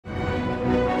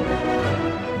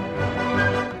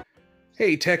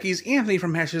Hey techies, Anthony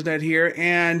from HashNet here,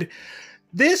 and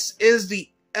this is the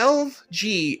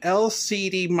LG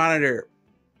LCD monitor.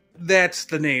 That's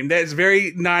the name. That's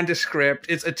very nondescript.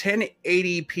 It's a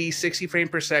 1080p 60 frame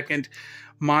per second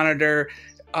monitor.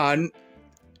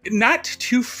 Not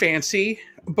too fancy,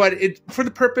 but for the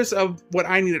purpose of what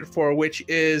I need it for, which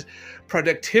is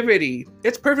productivity,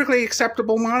 it's perfectly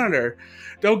acceptable monitor.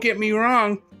 Don't get me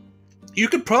wrong. You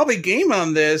could probably game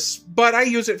on this, but I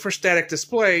use it for static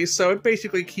display, so it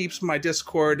basically keeps my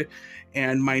Discord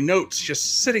and my notes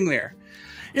just sitting there.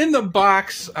 In the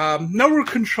box, no remote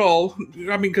control,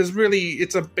 I mean, because really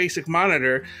it's a basic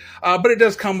monitor, but it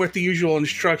does come with the usual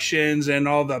instructions and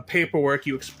all the paperwork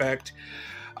you expect.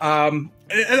 And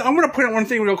I'm going to point out one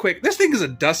thing real quick. This thing is a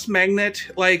dust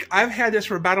magnet. Like, I've had this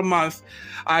for about a month.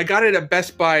 I got it at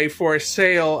Best Buy for a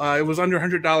sale. It was under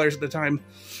 $100 at the time.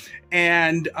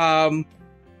 And I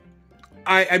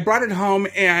brought it home,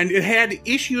 and it had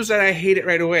issues that I hated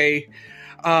right away.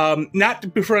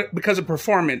 Not because of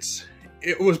performance.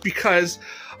 It was because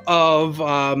of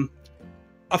a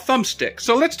thumbstick.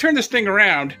 So let's turn this thing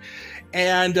around.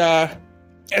 And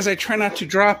as I try not to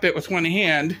drop it with one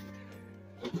hand,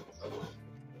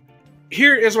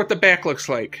 here is what the back looks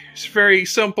like. It's very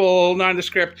simple,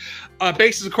 nondescript.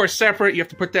 Base is, of course, separate. You have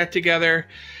to put that together.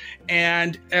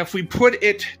 And if we put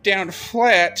it down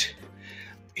flat,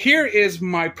 here is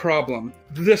my problem.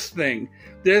 This thing,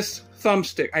 this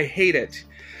thumbstick, I hate it.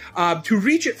 To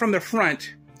reach it from the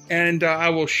front, and I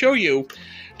will show you,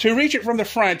 to reach it from the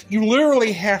front, you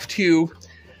literally have to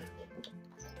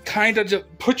kind of just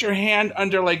put your hand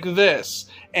under like this.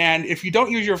 And if you don't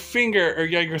use your finger or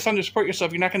your thumb to support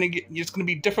yourself, you're not going to get, it's going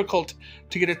to be difficult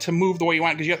to get it to move the way you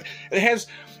want, because it has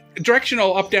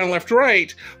directional up, down, left,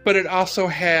 right, but it also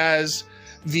has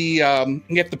the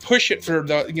you have to push it for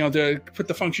the to put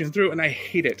the function through, and I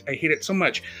hate it. I hate it so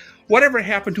much. Whatever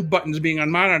happened to buttons being on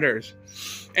monitors?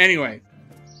 Anyway,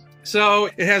 so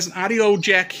it has an audio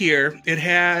jack here. It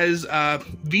has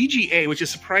VGA, which is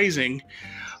surprising,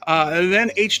 and then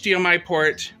HDMI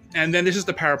port, and then this is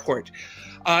the power port.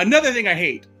 Another thing I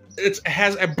hate: it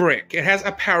has a brick. It has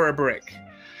a power brick.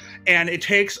 And it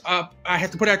takes up, I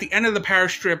have to put out the end of the power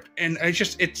strip, and and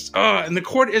the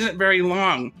cord isn't very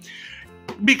long.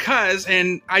 Because,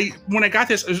 when I got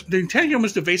this, the intention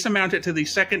was to VESA mount it to the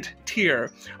second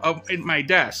tier in my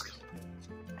desk.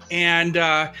 And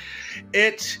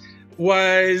it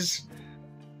was,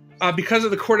 because of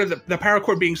the cord of the power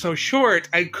cord being so short,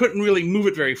 I couldn't really move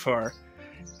it very far.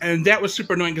 And that was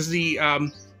super annoying, because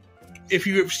if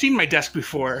you've seen my desk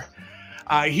before,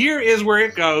 here is where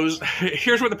it goes.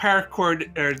 Here's where the power cord,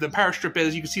 or the power strip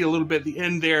is. You can see a little bit at the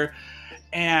end there.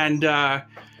 And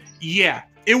yeah,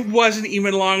 it wasn't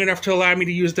even long enough to allow me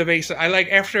to use the VESA.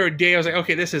 After a day, I was like,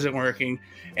 okay, this isn't working.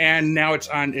 And now it's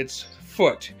on its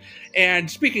foot.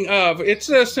 And speaking of, it's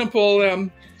a simple,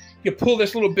 you pull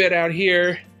this little bit out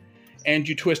here, and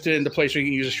you twist it into place where you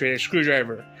can use a straight edge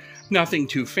screwdriver. Nothing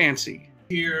too fancy.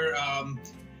 Here,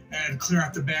 and clear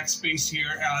out the back space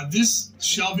here. This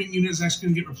shelving unit is actually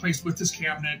going to get replaced with this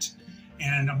cabinet,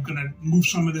 and I'm going to move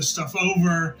some of this stuff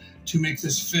over to make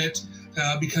this fit,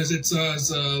 because it's a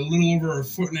little over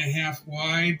 1.5 feet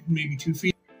wide, maybe 2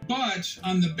 feet. But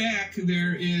on the back,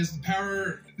 there is the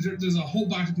power, there's a whole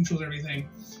box that controls everything.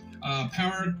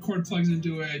 Power cord plugs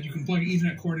into it. You can plug an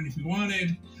Ethernet cord in if you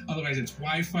wanted. Otherwise, it's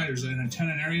Wi-Fi. There's an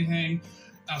antenna and everything.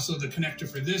 Also, the connector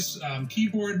for this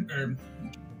keyboard, or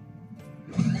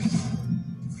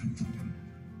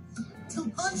to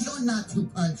punch or not to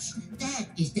punch? That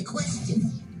is the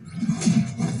question.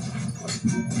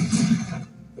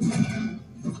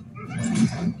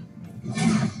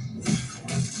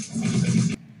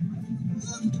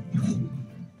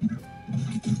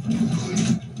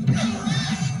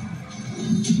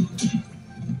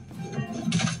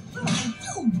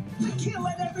 I can't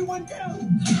let everyone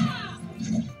down.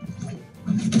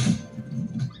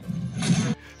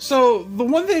 So the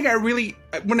one thing I really,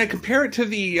 when I compare it to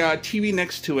the TV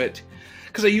next to it,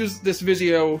 because I use this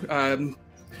Vizio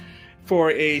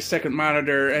for a second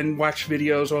monitor and watch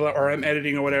videos, or I'm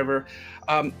editing or whatever,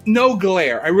 no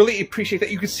glare. I really appreciate that.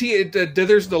 You can see it,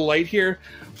 there's the light here,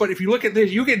 but if you look at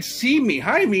this, you can see me,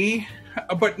 hi me,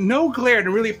 but no glare, and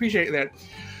I really appreciate that.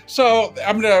 So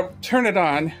I'm going to turn it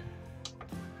on,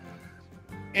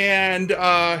 and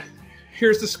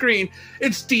here's the screen.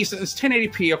 It's decent. It's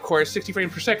 1080p, of course, 60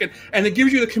 frames per second, and it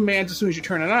gives you the commands as soon as you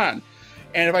turn it on.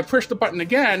 And if I push the button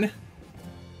again,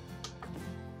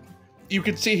 you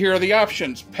can see here are the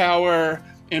options: power,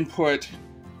 input,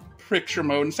 picture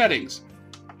mode, and settings.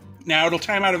 Now it'll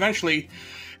time out eventually.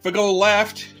 If I go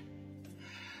left,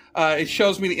 it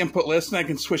shows me the input list, and I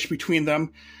can switch between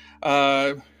them.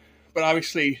 but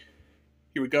obviously,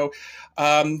 here we go.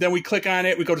 Then we click on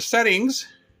it. We go to settings,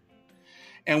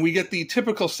 and we get the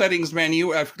typical settings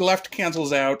menu. Left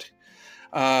cancels out.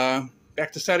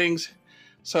 Back to settings.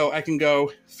 So I can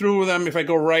go through them. If I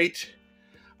go right,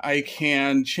 I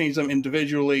can change them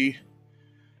individually.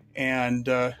 And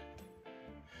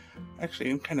actually,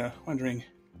 I'm kind of wondering.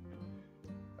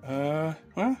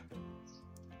 Well,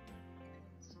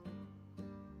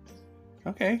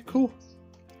 okay, cool.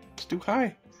 Let's do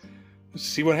high. Let's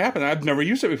see what happened. I've never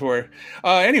used it before.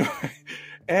 Anyway,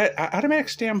 automatic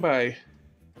standby.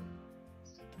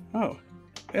 Oh,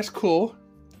 that's cool.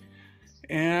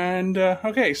 And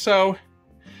okay, so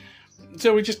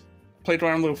we just played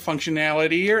around with a little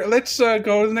functionality here. Let's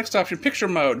go to the next option, picture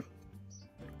mode.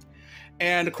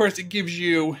 And of course, it gives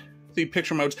you the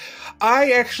picture modes.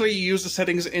 I actually use the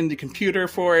settings in the computer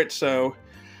for it, so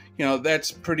you know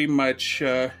that's pretty much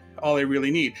all I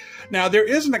really need. Now there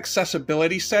is an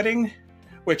accessibility setting,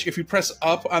 which if you press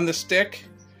up on the stick,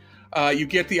 you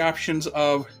get the options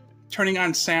of turning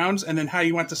on sounds and then how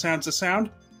you want the sounds to sound.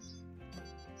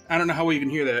 I don't know how well you can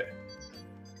hear that,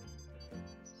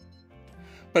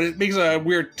 but it makes a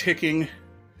weird ticking.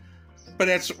 But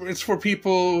it's for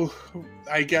people,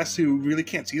 I guess, who really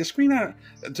can't see the screen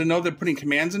to know they're putting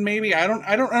commands in. Maybe I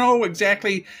don't know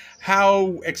exactly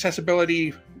how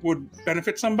accessibility would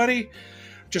benefit somebody,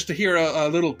 just to hear a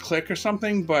little click or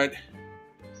something. But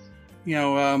you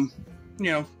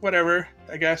know, whatever,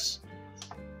 I guess.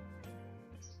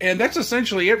 And that's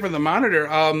essentially it for the monitor.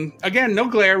 Again, no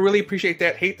glare. Really appreciate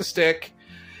that. Hate the stick,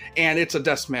 and it's a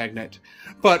dust magnet.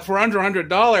 But for under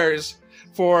 $100,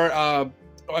 for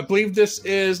I believe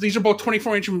these are both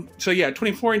 24-inch. So yeah,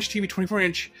 24-inch TV,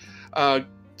 24-inch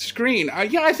screen.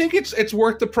 Yeah, I think it's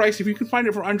worth the price if you can find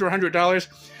it for under $100.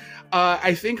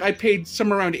 I think I paid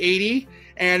somewhere around $80,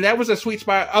 and that was a sweet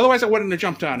spot. Otherwise, I wouldn't have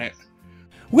jumped on it.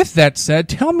 With that said,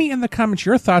 tell me in the comments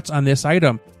your thoughts on this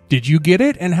item. Did you get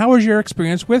it, and how was your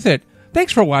experience with it?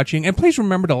 Thanks for watching, and please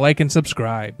remember to like and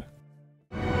subscribe.